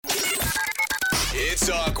It's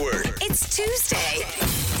awkward. It's Tuesday.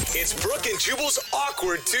 It's Brooke and Jubal's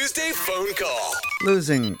awkward Tuesday phone call.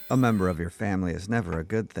 Losing a member of your family is never a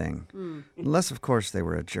good thing. Unless, of course, they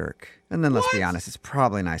were a jerk. And then let's be honest, it's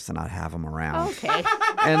probably nice to not have them around. Okay.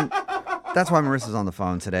 And that's why Marissa's on the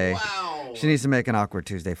phone today. Wow. She needs to make an awkward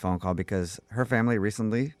Tuesday phone call because her family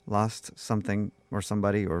recently lost something or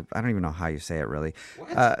somebody, or I don't even know how you say it really.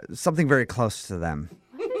 Something very close to them.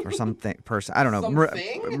 Or something, person. I don't know.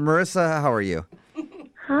 Something? Marissa, how are you?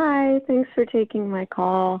 Hi, thanks for taking my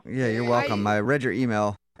call. Yeah, you're welcome. I read your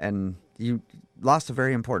email, and you lost a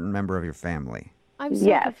very important member of your family. I'm so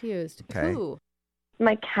Yes. confused. Okay. Who?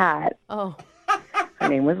 My cat, Oh, her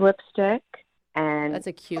name was Lipstick, and that's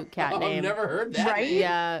a cute cat I've name. never heard that. Right? name.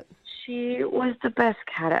 Yeah. she was the best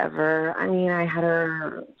cat ever. I mean, I had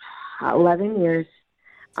her 11 years.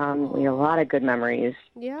 We had a lot of good memories.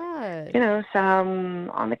 Yeah. You know, some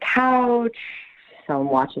on the couch, some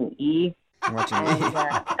watching E. I'm watching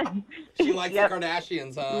And, She likes Yep. the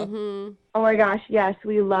Kardashians, huh? Mm-hmm. oh my gosh, yes,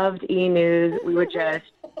 we loved E! News. We would just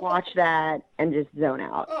watch that and just zone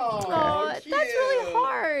out. Oh, That's really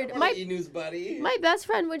hard. My E-News buddy. My best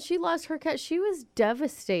friend, when she lost her cat, she was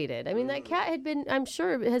devastated. I mean, that cat had been, I'm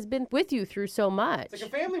sure, has been with you through so much. It's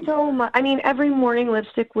like a family So member. much. I mean, every morning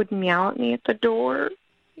Lipstick would meow at me at the door.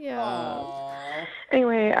 Yeah. Aw.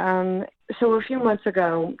 Anyway, so a few months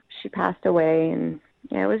ago, she passed away, and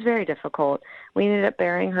yeah, it was very difficult. We ended up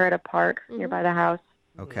burying her at a park nearby the house.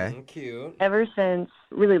 Okay. Cute. Ever since,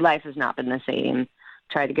 really, life has not been the same.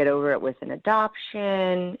 Tried to get over it with an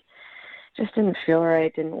adoption. Just didn't feel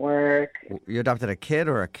right, didn't work. You adopted a kid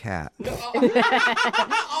or a cat?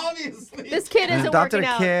 Obviously. This kid You isn't adopted working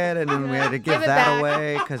a out. kid, and then we had to give Give it that back.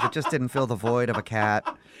 away because it just didn't fill the void of a cat.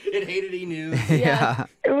 It hated E-News. Yeah.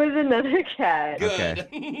 It was another cat. Good.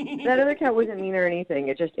 That other cat wasn't mean or anything.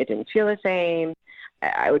 It didn't feel the same.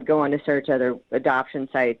 I would go on to search other adoption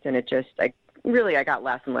sites, and I got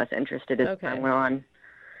less and less interested as Okay. time went on.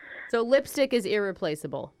 So Lipstick is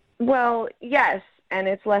irreplaceable. Well, yes, and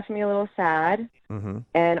it's left me a little sad. Mm-hmm.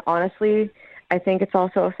 And honestly, I think it's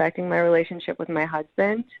also affecting my relationship with my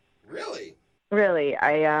husband. Really? Really,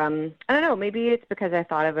 I don't know. Maybe it's because I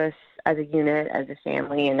thought of us as a unit, as a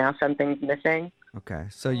family, and now something's missing. Okay.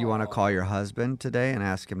 So you want to call your husband today and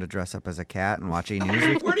ask him to dress up as a cat and watch E-News with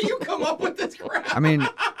you? Where do you come up with this crap? I mean,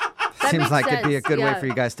 seems makes like it'd be a sense, good way yeah. for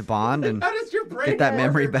you guys to bond and How does your brain get that work?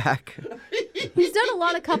 memory back. He's done a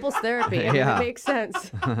lot of couples therapy. I mean, Yeah. It makes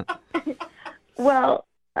sense. Well,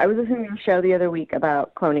 I was listening to a show the other week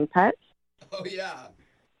about cloning pets, Oh, yeah.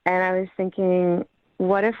 and I was thinking,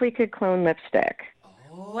 what if we could clone Lipstick?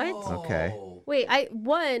 What? Okay. Wait,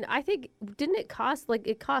 I think, didn't it cost,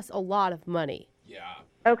 it costs a lot of money. Yeah.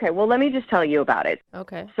 Okay, well, let me just tell you about it.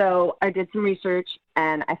 Okay. So I did some research,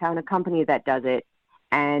 and I found a company that does it.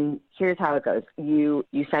 And here's how it goes. You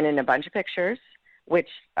send in a bunch of pictures, which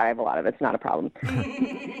I have a lot of. It's not a problem.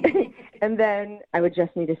 And then I would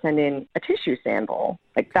just need to send in a tissue sample.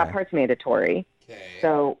 Like, that Okay. part's mandatory. Okay.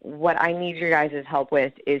 So what I need your guys' help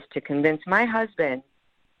with is to convince my husband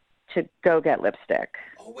to go get Lipstick.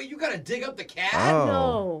 Oh, wait, you got to dig up the cat? Oh.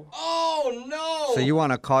 No. Oh, no. So you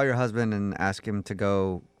want to call your husband and ask him to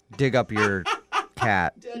go dig up your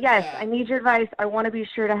cat? Dead Yes, cat. I need your advice. I want to be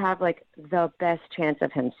sure to have, the best chance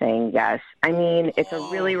of him saying yes. I mean, it's a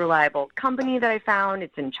really reliable company that I found.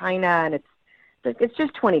 It's in China, and it's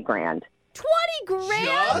just 20 grand. 20 grand?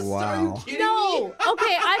 Just? Are you Wow. kidding No. me?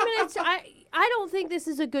 Okay, I don't think this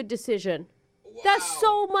is a good decision. That's Wow.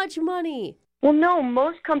 so much money. Well, no,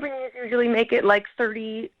 most companies usually make it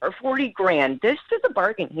 30 or 40 grand. This is a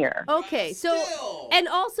bargain here. Okay, so Still. and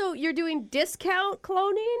also you're doing discount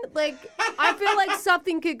cloning? I feel like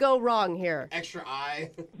something could go wrong here. Extra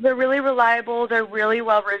eye. They're really reliable. They're really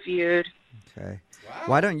well reviewed. Okay. Wow.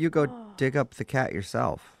 Why don't you go dig up the cat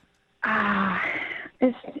yourself?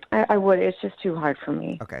 I would. It's just too hard for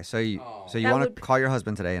me. Okay, so you That want would- to call your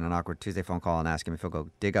husband today in an awkward Tuesday phone call and ask him if he'll go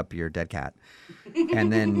dig up your dead cat,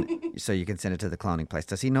 and then so you can send it to the cloning place.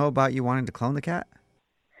 Does he know about you wanting to clone the cat?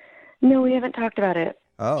 No, we haven't talked about it.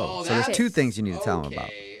 Oh, so there's that's- two things you need to tell him about.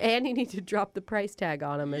 Okay. And you need to drop the price tag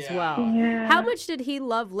on him as Yeah. well. Yeah. How much did he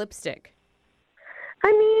love Lipstick?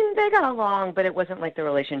 I mean, they got along, but it wasn't like the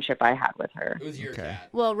relationship I had with her. It was your Okay. cat.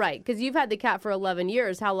 Well, right, because you've had the cat for 11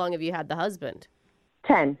 years. How long have you had the husband?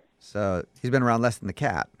 10. So he's been around less than the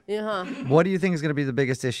cat. Uh-huh. What do you think is going to be the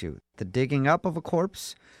biggest issue? The digging up of a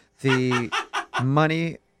corpse, the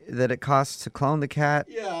money that it costs to clone the cat,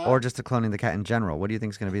 Yeah. or just to cloning the cat in general? What do you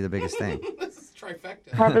think is going to be the biggest thing? This is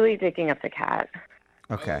trifecta. Probably digging up the cat.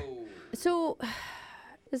 Okay. Oh. So,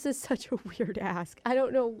 this is such a weird ask. I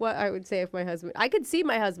don't know what I would say if my husband... I could see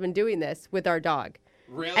my husband doing this with our dog.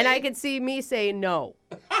 Really? And I could see me saying no.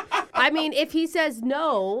 I mean, if he says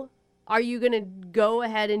no, are you going to go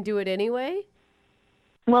ahead and do it anyway?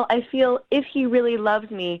 Well, I feel if he really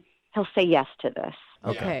loves me, he'll say yes to this.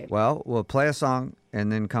 Okay. Well, we'll play a song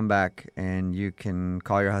and then come back, and you can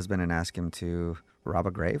call your husband and ask him to rob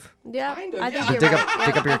a grave. Yeah. Kind of, I think yeah. you're Dig right. up, Yeah,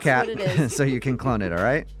 dig up your that's cat what it is. so you can clone it, all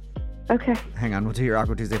right? Okay. Hang on, we'll do your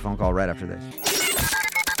Awkward Tuesday phone call right after this.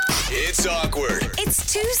 It's awkward.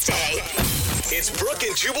 It's Tuesday. It's Brooke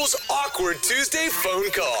and Jubal's Awkward Tuesday phone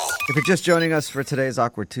call. If you're just joining us for today's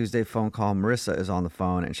Awkward Tuesday phone call, Marissa is on the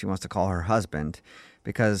phone, and she wants to call her husband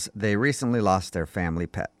because they recently lost their family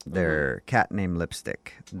pet. Their cat named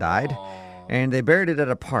Lipstick died, and they buried it at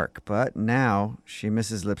a park. But now she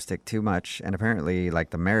misses Lipstick too much, and apparently,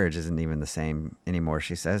 like, the marriage isn't even the same anymore.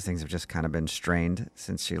 She says things have just kind of been strained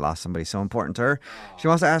since she lost somebody so important to her. She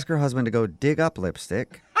wants to ask her husband to go dig up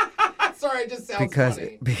Lipstick. Sorry, it just sounds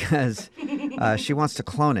funny. Because she wants to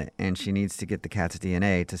clone it, and she needs to get the cat's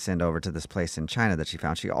DNA to send over to this place in China that she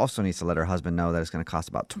found. She also needs to let her husband know that it's going to cost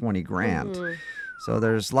about 20 grand. So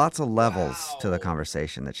there's lots of levels to the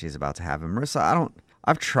conversation that she's about to have. And Marissa,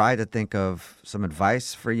 I've tried to think of some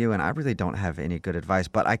advice for you, and I really don't have any good advice,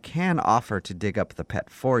 but I can offer to dig up the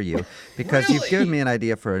pet for you because you've given me an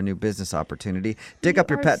idea for a new business opportunity.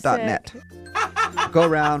 Digupyourpet.net. Go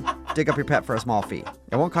around, dig up your pet for a small fee.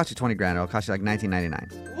 It won't cost you 20 grand. It'll cost you like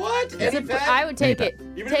 $19.99. What? Any pet? I would take it.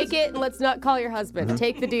 Even if Take it's- it and let's not call your husband.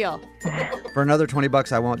 Take the deal. For another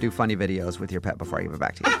 $20, I won't do funny videos with your pet before I give it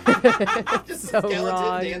back to you. Just So a skeleton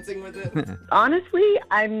wrong. dancing with it. Honestly,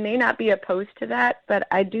 I may not be opposed to that, but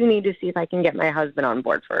I do need to see if I can get my husband on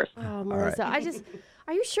board first. Oh, Marissa,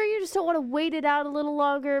 are you sure you just don't want to wait it out a little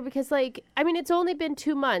longer? Because, it's only been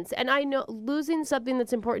 2 months, and I know losing something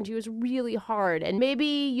that's important to you is really hard. And maybe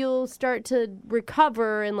you'll start to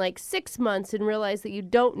recover in 6 months and realize that you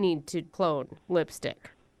don't need to clone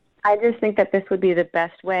Lipstick. I just think that this would be the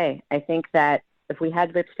best way. I think that if we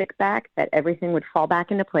had Lipstick back, that everything would fall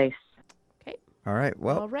back into place. Okay. All right. All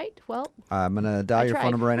Well, right. Well, I'm going to dial your tried.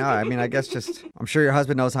 phone number right now. I mean, I guess I'm sure your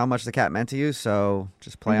husband knows how much the cat meant to you, so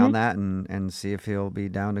just play on that and see if he'll be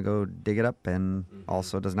down to go dig it up and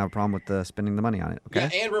also doesn't have a problem with spending the money on it, okay?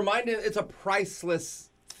 Yeah, and remind him it's a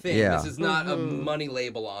priceless thing. Yeah. This is not a money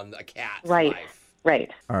label on a cat's Right. life.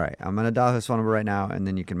 Right. All right. I'm going to dial his phone number right now, and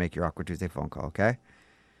then you can make your Awkward Tuesday phone call, okay?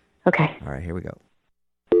 Okay. All right, here we go.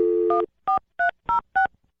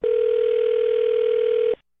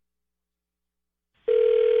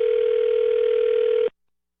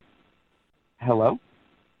 Hello?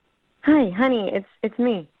 Hi, honey. It's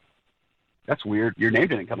me. That's weird. Your name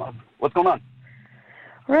didn't come up. What's going on?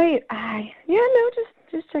 Right.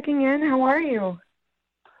 Just checking in. How are you?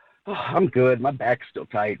 Oh, I'm good. My back's still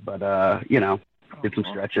tight, but did some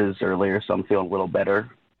stretches earlier, so I'm feeling a little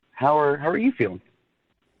better. How are you feeling?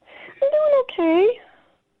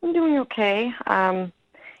 I'm doing okay. I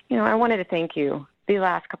wanted to thank you. The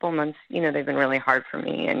last couple of months, they've been really hard for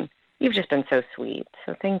me, and you've just been so sweet.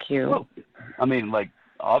 So thank you. Well, I mean,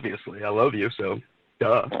 obviously, I love you, so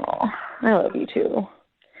duh. Oh, I love you too.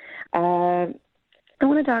 I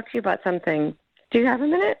want to talk to you about something. Do you have a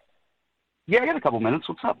minute? Yeah, I got a couple minutes.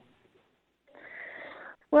 What's up?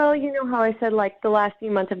 Well, you know how I said the last few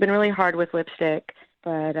months have been really hard with Lipstick,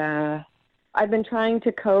 but I've been trying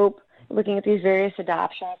to cope, looking at these various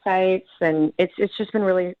adoption sites, and it's just been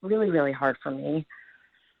really, really, really hard for me.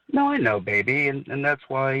 No, I know, baby, and that's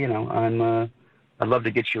why I'd love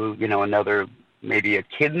to get you another, maybe a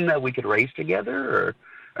kitten that we could raise together,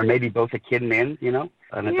 or maybe both a kitten and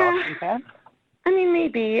an adoption cat. I mean,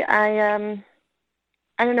 maybe I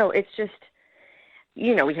don't know. It's just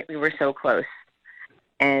we were so close,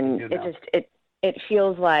 and it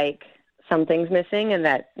feels like something's missing, and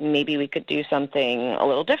that maybe we could do something a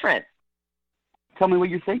little different. Tell me what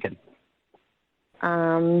you're thinking.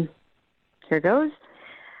 Here goes.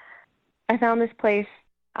 I found this place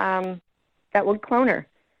that would clone her.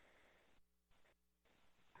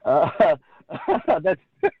 That's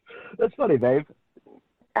funny, babe.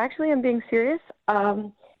 Actually, I'm being serious.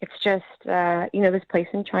 It's just this place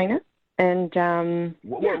in China, and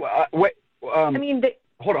Wait. I mean,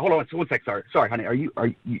 Hold on. One sec. Sorry, honey.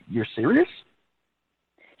 You're serious?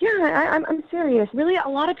 Yeah, I'm serious. Really, a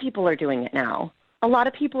lot of people are doing it now. A lot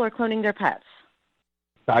of people are cloning their pets.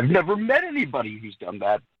 I've never met anybody who's done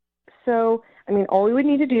that. So, I mean, all we would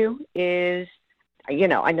need to do is, I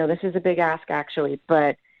know this is a big ask actually,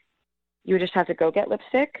 but you would just have to go get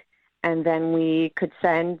Lipstick, and then we could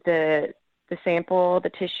send the sample, the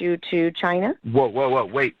tissue to China. Whoa,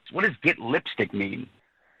 wait. What does get Lipstick mean?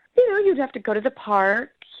 You'd have to go to the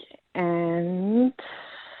park and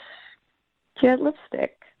get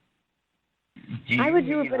Lipstick. I would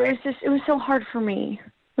do it, but it was so hard for me.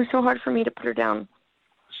 It was so hard for me to put her down.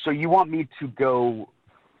 So you want me to go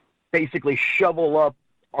basically shovel up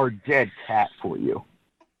our dead cat for you?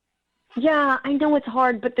 Yeah, I know it's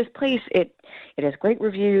hard, but this place, it has great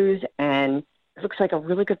reviews, and it looks like a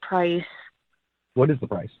really good price. What is the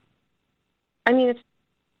price? I mean, it's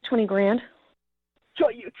 20 grand.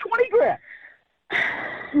 20 grand?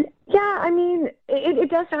 Yeah, I mean, it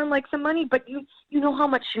does sound like some money, but you know how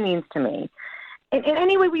much she means to me. And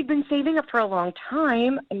anyway, we've been saving up for a long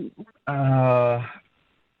time.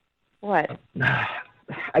 What?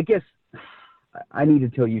 I guess I need to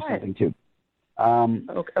tell you something, too.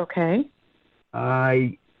 Okay.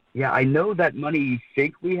 I know that money you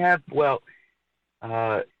think we have, well,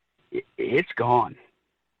 it's gone.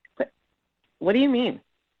 What do you mean?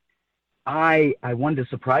 I wanted to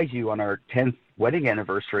surprise you on our 10th wedding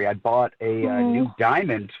anniversary. I bought a new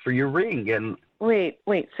diamond for your ring, and Wait,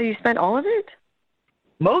 so you spent all of it?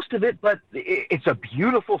 most of it, but it's a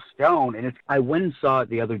beautiful stone, and I went and saw it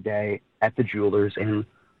the other day at the jeweler's, and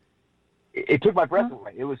it took my breath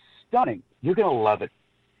away. It was stunning. You're going to love it.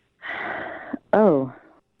 Oh.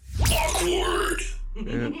 Awkward.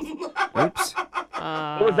 Oops.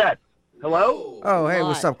 What was that? Hello? Oh, hey,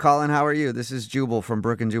 what's up, Colin? How are you? This is Jubal from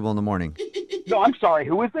Brook and Jubal in the Morning. No, I'm sorry.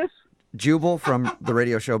 Who is this? Jubal from the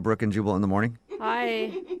radio show Brook and Jubal in the Morning.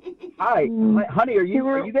 Hi. Hi. Honey, are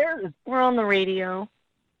you there? We're on the radio.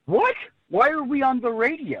 What? Why are we on the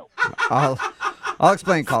radio? I'll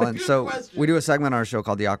explain, Colin. good So question. we do a segment on our show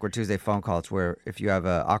called the Awkward Tuesday Phone Call. It's where if you have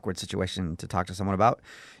an awkward situation to talk to someone about,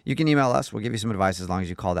 you can email us. We'll give you some advice as long as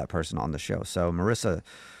you call that person on the show. So Marissa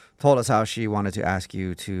told us how she wanted to ask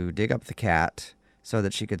you to dig up the cat so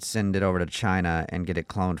that she could send it over to China and get it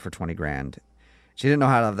cloned for 20 grand. She didn't know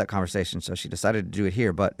how to have that conversation, so she decided to do it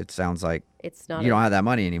here, but it sounds like It's not. you don't have that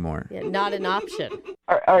money anymore. not an option.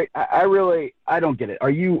 All right, I don't get it. Are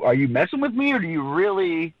you messing with me, or do you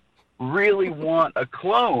really want a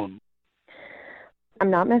clone?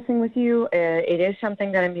 I'm not messing with you. It is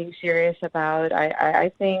something that I'm being serious about.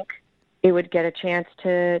 I think it would get a chance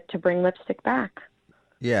to bring lipstick back.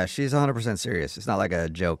 Yeah, she's 100% serious. It's not like a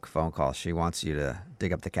joke phone call. She wants you to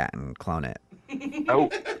dig up the cat and clone it. Oh,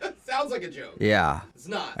 Sounds like a joke. Yeah. It's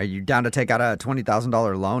not. Are you down to take out a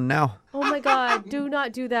 $20,000 loan now? Oh my God! Do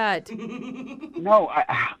not do that. no,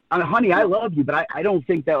 honey, I love you, but I don't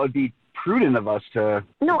think that would be prudent of us to.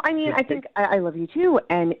 No, I mean, I think I love you too,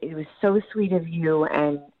 and it was so sweet of you,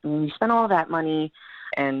 and you spent all that money,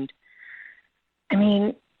 and I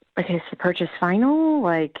mean, like, is the purchase final?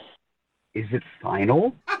 Like, Is it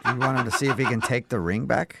final? Do you want him to see if he can take the ring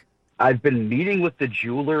back? I've been meeting with the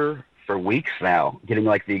jeweler for weeks now, getting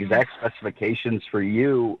like the exact specifications for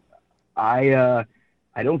you. I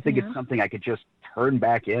don't think it's something I could just turn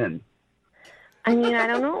back in. I mean, I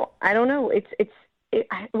don't know.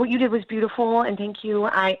 What you did was beautiful, and thank you.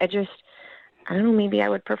 I don't know. Maybe I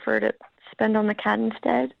would prefer to spend on the cat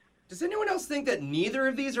instead. Does anyone else think that neither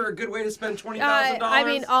of these are a good way to spend $20,000? I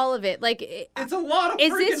mean, all of it. Like, it's a lot of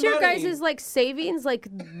is freaking this your money. guys' like savings, like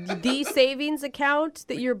the savings account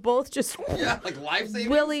that you're both just Yeah, like life savings?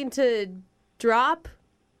 willing to drop?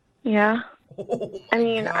 Yeah. Oh I my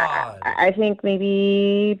mean, God. I think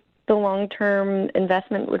maybe the long-term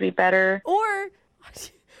investment would be better. Or,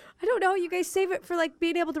 I don't know, you guys save it for like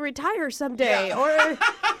being able to retire someday, Yeah. or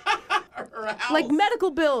Or a house. like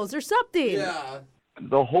medical bills or something. Yeah.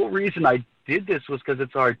 The whole reason I did this was because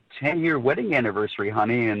it's our 10-year wedding anniversary,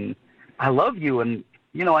 honey, and I love you, and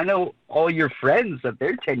you know, I know all your friends at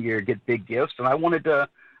their 10-year get big gifts, and I wanted to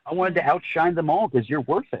outshine them all because you're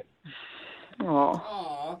worth it. Oh,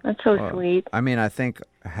 Aw. that's so sweet. I mean, I think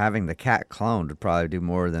having the cat cloned would probably do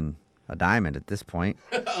more than a diamond at this point.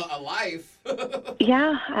 A life.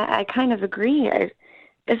 Yeah, I kind of agree.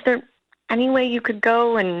 Is there any way you could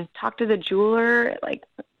go and talk to the jeweler, like,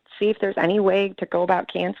 see if there's any way to go about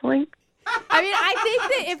canceling? I mean, I think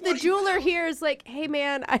that if the jeweler here is like, hey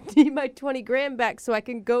man, I need my 20 grand back so I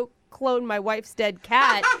can go clone my wife's dead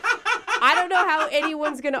cat, I don't know how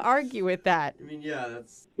anyone's going to argue with that. I mean, yeah,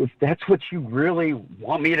 that's... If that's what you really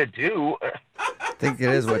want me to do, I think it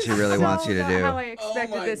is what she really wants you to Not how do. I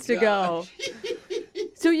expected my this to go.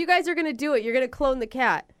 So you guys are going to do it. You're going to clone the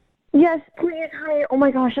cat. Yes, please. Hi. Oh my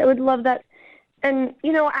gosh, I would love that. And,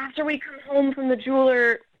 you know, after we come home from the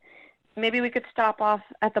jeweler, maybe we could stop off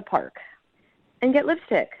at the park and get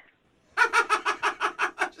lipstick.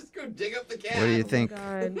 Just go dig up the cat. What do you think,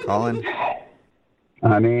 God. Colin?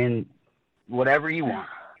 I mean, whatever you want.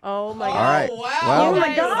 Oh my Oh, God. right. wow. Well- Oh my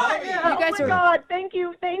guys- God! you Oh guys my are- God! Thank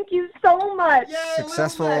you so much. Yay,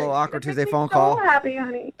 Successful little leg. Awkward This makes Tuesday me phone so call. happy,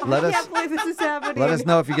 honey. Let I us can't believe this is happening. let us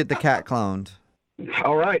know if you get the cat cloned.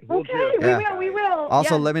 All right. We'll Okay, do. Yeah. we will.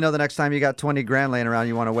 Also, Yeah. let me know the next time you got 20 grand laying around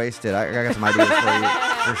you want to waste it. I got some ideas for you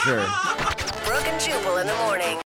for sure. Brooke and Jubal in the morning.